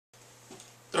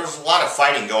there's a lot of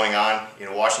fighting going on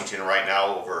in Washington right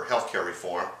now over healthcare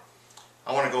reform.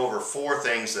 I want to go over 4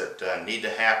 things that need to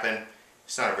happen.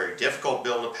 It's not a very difficult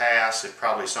bill to pass. It's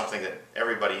probably something that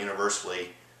everybody universally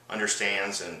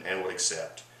understands and would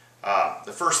accept.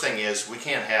 The first thing is we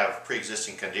can't have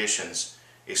pre-existing conditions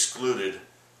excluded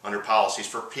under policies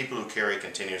for people who carry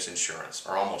continuous insurance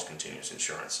or almost continuous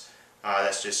insurance.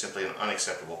 That's just simply an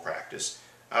unacceptable practice.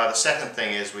 The second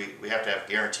thing is we have to have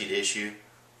guaranteed issue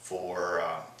for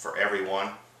everyone.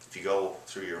 If you go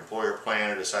through your employer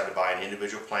plan or decide to buy an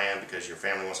individual plan because your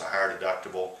family wants a higher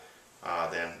deductible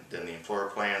than the employer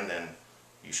plan, then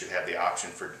you should have the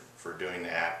option for doing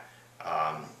that.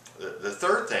 The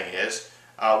third thing is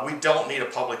we don't need a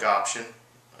public option.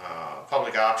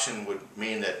 Public option would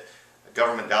mean that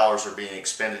government dollars are being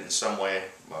expended in some way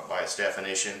by its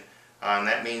definition, and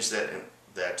that means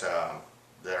that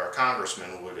our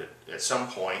congressmen would at some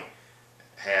point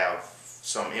have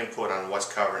some input on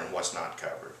what's covered and what's not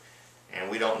covered.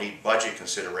 And we don't need budget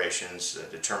considerations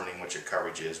determining what your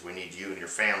coverage is. We need you and your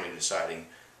family deciding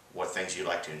what things you'd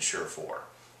like to insure for.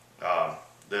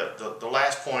 The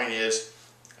last point is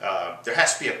there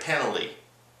has to be a penalty,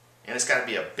 and it's got to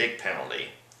be a big penalty,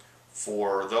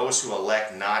 for those who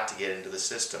elect not to get into the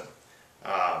system.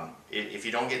 If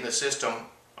you don't get in the system,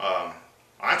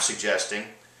 I'm suggesting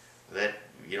that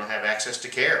you don't have access to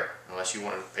care unless you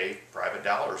want to pay private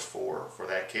dollars for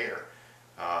that care.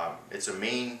 It's a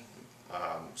mean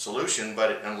solution,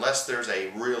 but unless there's a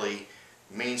really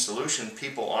mean solution,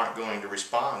 people aren't going to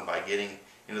respond by getting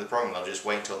into the program. They'll just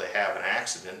wait until they have an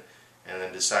accident and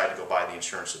then decide to go buy the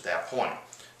insurance at that point.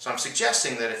 So I'm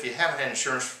suggesting that if you haven't had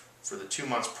insurance for the 2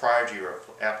 months prior to your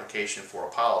application for a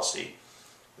policy,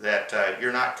 that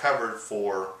you're not covered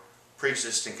for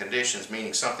pre-existing conditions,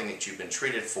 meaning something that you've been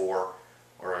treated for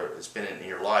or it's been in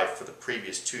your life for the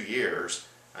previous 2 years,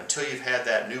 until you've had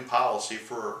that new policy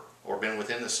or been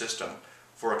within the system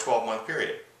for a 12-month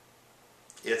period.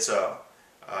 It's so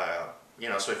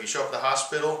if you show up at the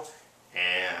hospital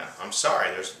and I'm sorry,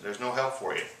 there's no help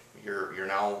for you. You're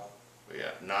now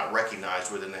not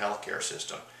recognized within the healthcare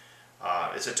system.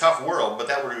 It's a tough world, but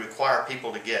that would require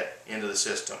people to get into the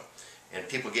system. And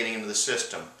people getting into the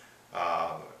system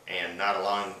and not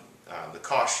allowing the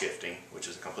cost shifting, which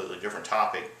is a completely different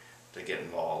topic, to get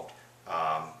involved,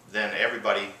 then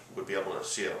everybody would be able to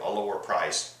see a lower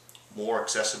price, more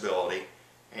accessibility,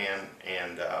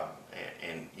 and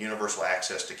universal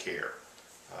access to care.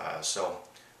 So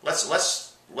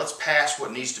let's pass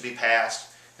what needs to be passed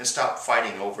and stop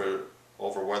fighting over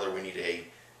whether we need a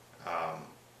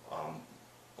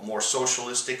more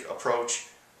socialistic approach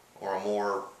or a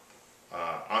more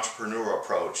entrepreneurial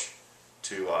approach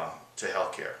to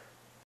healthcare.